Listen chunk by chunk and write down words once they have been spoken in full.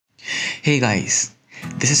Hey guys,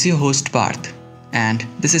 this is your host Parth, and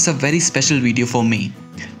this is a very special video for me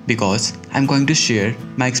because I'm going to share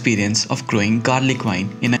my experience of growing garlic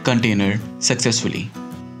vine in a container successfully.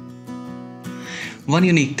 One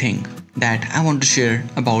unique thing that I want to share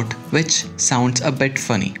about which sounds a bit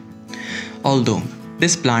funny. Although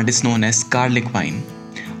this plant is known as garlic vine,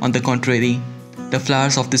 on the contrary, the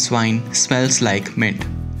flowers of this vine smells like mint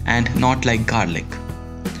and not like garlic.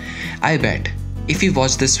 I bet if you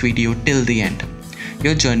watch this video till the end,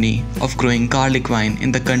 your journey of growing garlic vine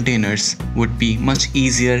in the containers would be much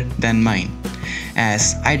easier than mine,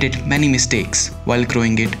 as I did many mistakes while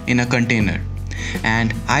growing it in a container,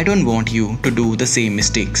 and I don't want you to do the same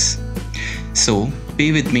mistakes. So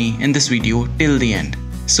be with me in this video till the end,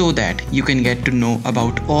 so that you can get to know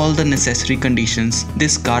about all the necessary conditions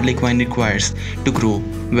this garlic vine requires to grow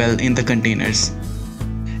well in the containers.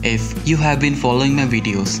 If you have been following my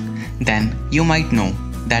videos, then you might know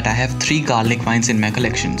that I have 3 garlic vines in my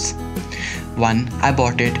collections. One, I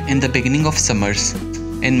bought it in the beginning of summers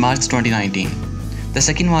in March 2019. The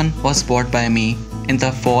second one was bought by me in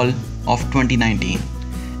the fall of 2019.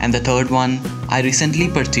 And the third one I recently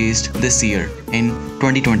purchased this year in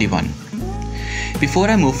 2021. Before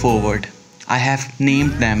I move forward, I have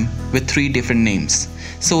named them with 3 different names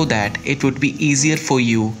so that it would be easier for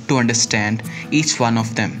you to understand each one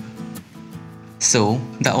of them. So,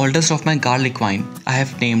 the oldest of my garlic vine I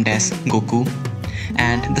have named as Goku,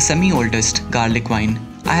 and the semi-oldest garlic vine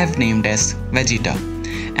I have named as Vegeta,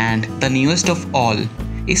 and the newest of all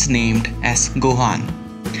is named as Gohan.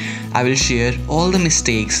 I will share all the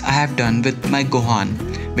mistakes I have done with my Gohan,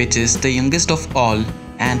 which is the youngest of all,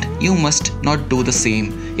 and you must not do the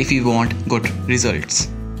same if you want good results.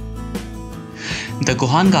 The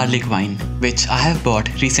Gohan garlic vine, which I have bought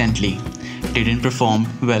recently, didn't perform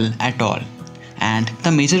well at all. And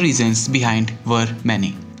the major reasons behind were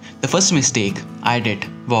many. The first mistake I did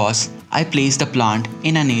was I placed the plant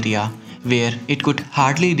in an area where it could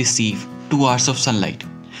hardly receive 2 hours of sunlight.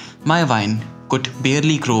 My vine could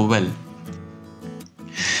barely grow well.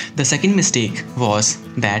 The second mistake was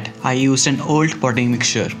that I used an old potting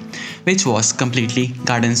mixture which was completely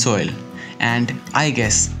garden soil, and I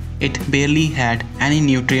guess it barely had any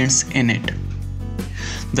nutrients in it.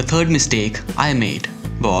 The third mistake I made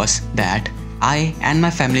was that I and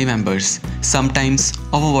my family members sometimes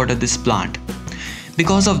overwater this plant.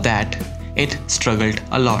 Because of that, it struggled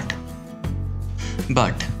a lot.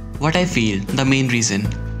 But what I feel the main reason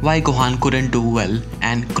why Gohan couldn't do well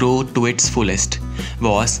and grow to its fullest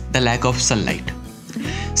was the lack of sunlight.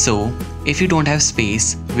 So, if you don't have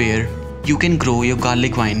space where you can grow your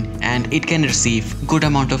garlic vine and it can receive good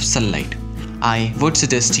amount of sunlight, I would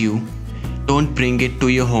suggest you don't bring it to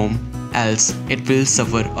your home, else it will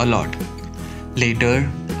suffer a lot. Later,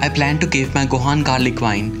 I plan to give my Gohan garlic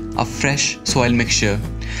vine a fresh soil mixture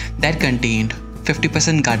that contained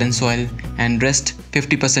 50% garden soil and rest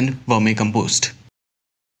 50% vermicompost.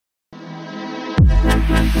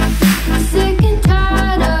 Sick and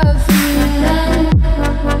tired of feeling,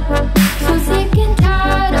 so sick and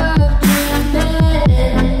tired of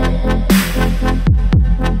dreaming,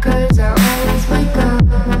 'cause I always wake up.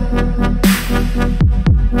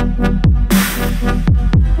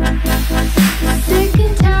 Sick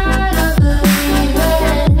and tired of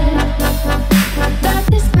believing that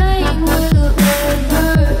this pain will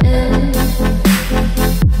never end.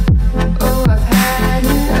 Oh, I've had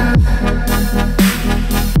enough.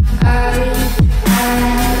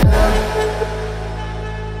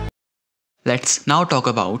 Let's now talk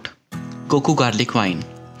about Goku garlic vine,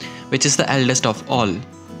 which is the eldest of all.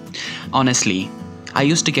 Honestly, I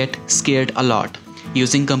used to get scared a lot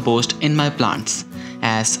using compost in my plants,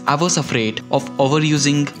 as I was afraid of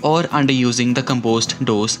overusing or underusing the compost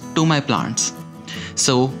dose to my plants,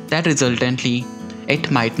 so that resultantly it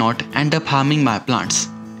might not end up harming my plants.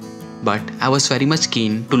 But I was very much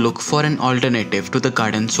keen to look for an alternative to the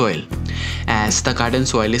garden soil, as the garden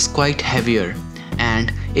soil is quite heavier,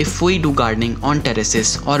 and if we do gardening on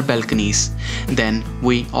terraces or balconies, then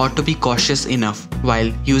we ought to be cautious enough while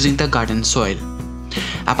using the garden soil.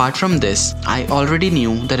 Apart from this, I already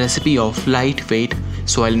knew the recipe of lightweight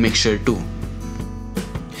soil mixture too.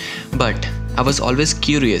 But I was always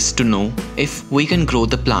curious to know if we can grow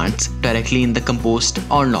the plants directly in the compost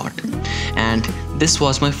or not, and this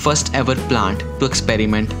was my first ever plant to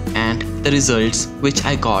experiment, and the results which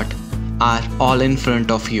I got are all in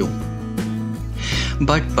front of you.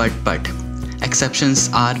 But exceptions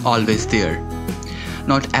are always there.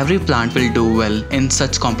 Not every plant will do well in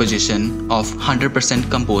such composition of 100%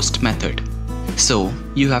 compost method. So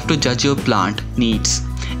you have to judge your plant needs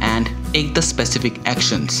and take the specific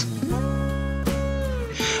actions.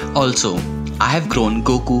 Also, I have grown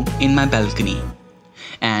Goku in my balcony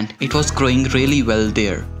and it was growing really well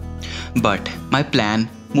there. But my plan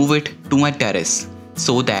move it to my terrace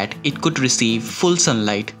so that it could receive full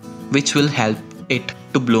sunlight, which will help it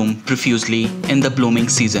to bloom profusely in the blooming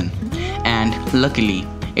season. And luckily,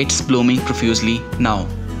 it's blooming profusely now.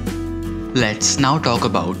 Let's now talk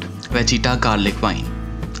about Vegeta garlic vine.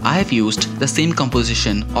 I have used the same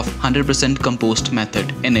composition of 100% compost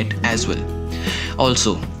method in it as well.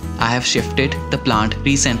 Also, I have shifted the plant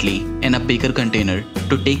recently in a bigger container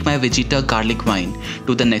to take my Vegeta garlic vine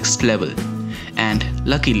to the next level. And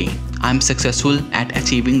luckily, I am successful at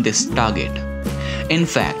achieving this target. In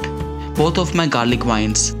fact, both of my garlic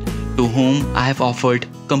vines to whom I have offered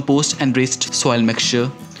compost enriched soil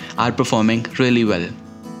mixture are performing really well.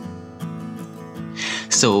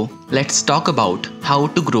 So let's talk about how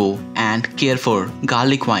to grow and care for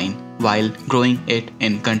garlic vine while growing it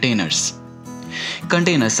in containers.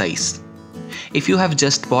 Container size. If you have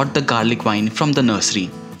just bought the garlic vine from the nursery,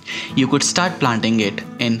 you could start planting it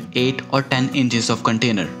in 8 or 10 inches of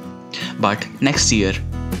container. But next year,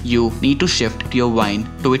 you need to shift your vine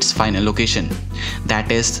to its final location, that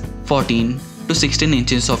is 14 to 16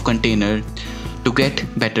 inches of container to get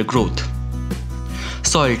better growth.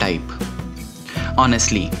 Soil type.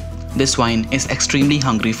 Honestly, this vine is extremely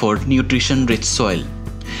hungry for nutrition-rich soil.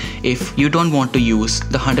 If you don't want to use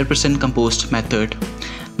the 100% compost method,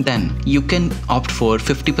 then you can opt for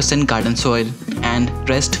 50% garden soil and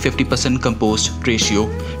rest 50% compost ratio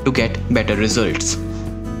to get better results.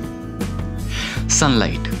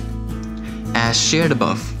 Sunlight. As shared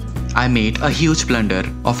above, I made a huge blunder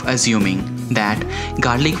of assuming that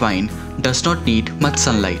garlic vine does not need much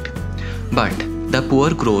sunlight, but the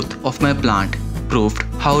poor growth of my plant proved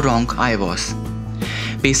how wrong I was.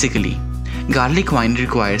 Basically, garlic vine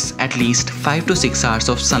requires at least 5 to 6 hours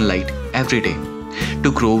of sunlight every day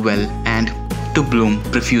to grow well and to bloom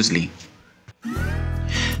profusely.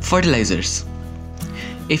 Fertilizers.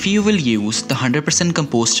 If you will use the 100%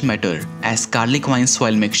 compost method as garlic vine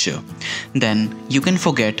soil mixture, then you can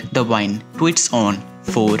forget the vine to its own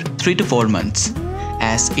for 3 to 4 months,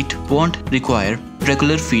 as it won't require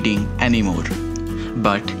regular feeding anymore.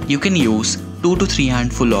 But you can use 2 to 3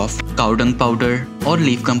 handful of cow dung powder or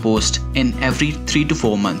leaf compost in every 3 to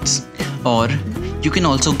 4 months. Or you can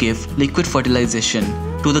also give liquid fertilization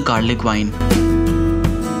to the garlic vine.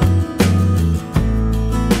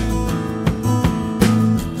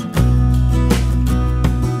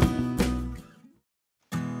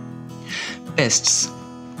 Pests.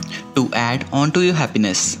 To add on to your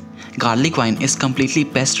happiness, garlic vine is completely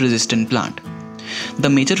pest resistant plant. The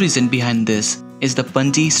major reason behind this is the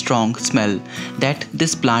pungent strong smell that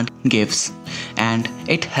this plant gives, and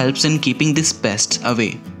it helps in keeping these pests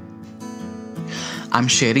away. I'm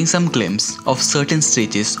sharing some glimpses of certain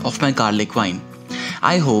stages of my garlic vine.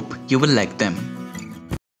 I hope you will like them.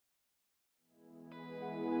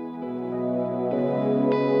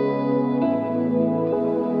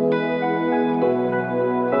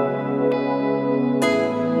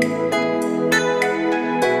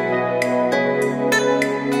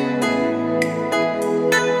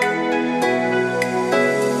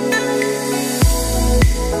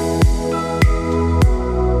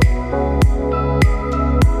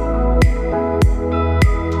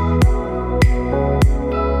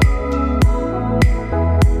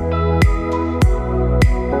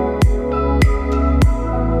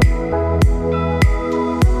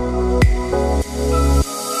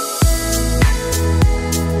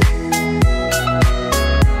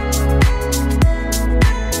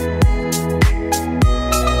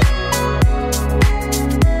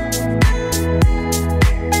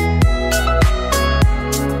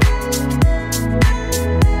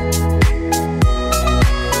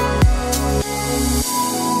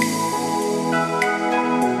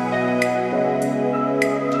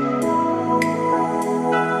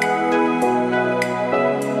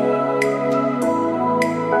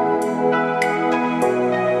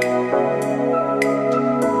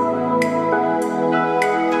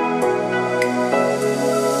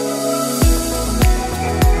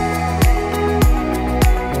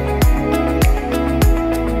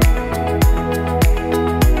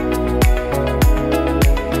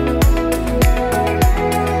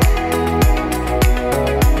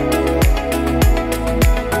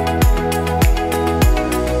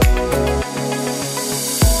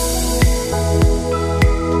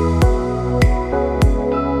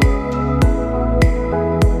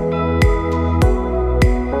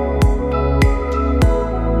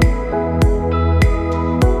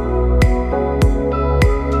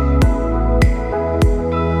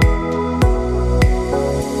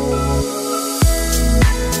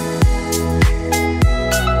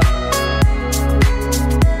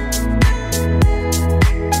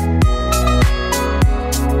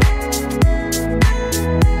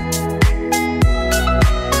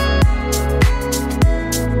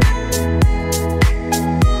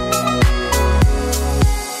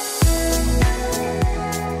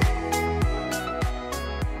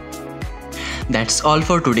 that's all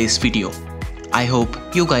for today's video. I hope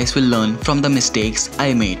you guys will learn from the mistakes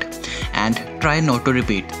I made and try not to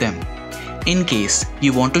repeat them. In case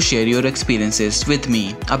you want to share your experiences with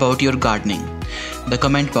me about your gardening, the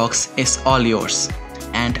comment box is all yours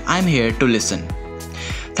and I'm here to listen.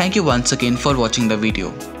 Thank you once again for watching the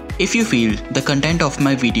video. If you feel the content of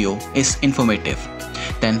my video is informative,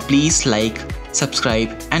 then please like, subscribe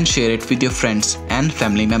and share it with your friends and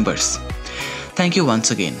family members. Thank you once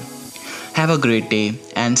again. Have a great day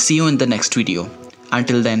and see you in the next video.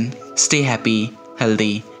 Until then, stay happy,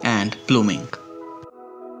 healthy and blooming.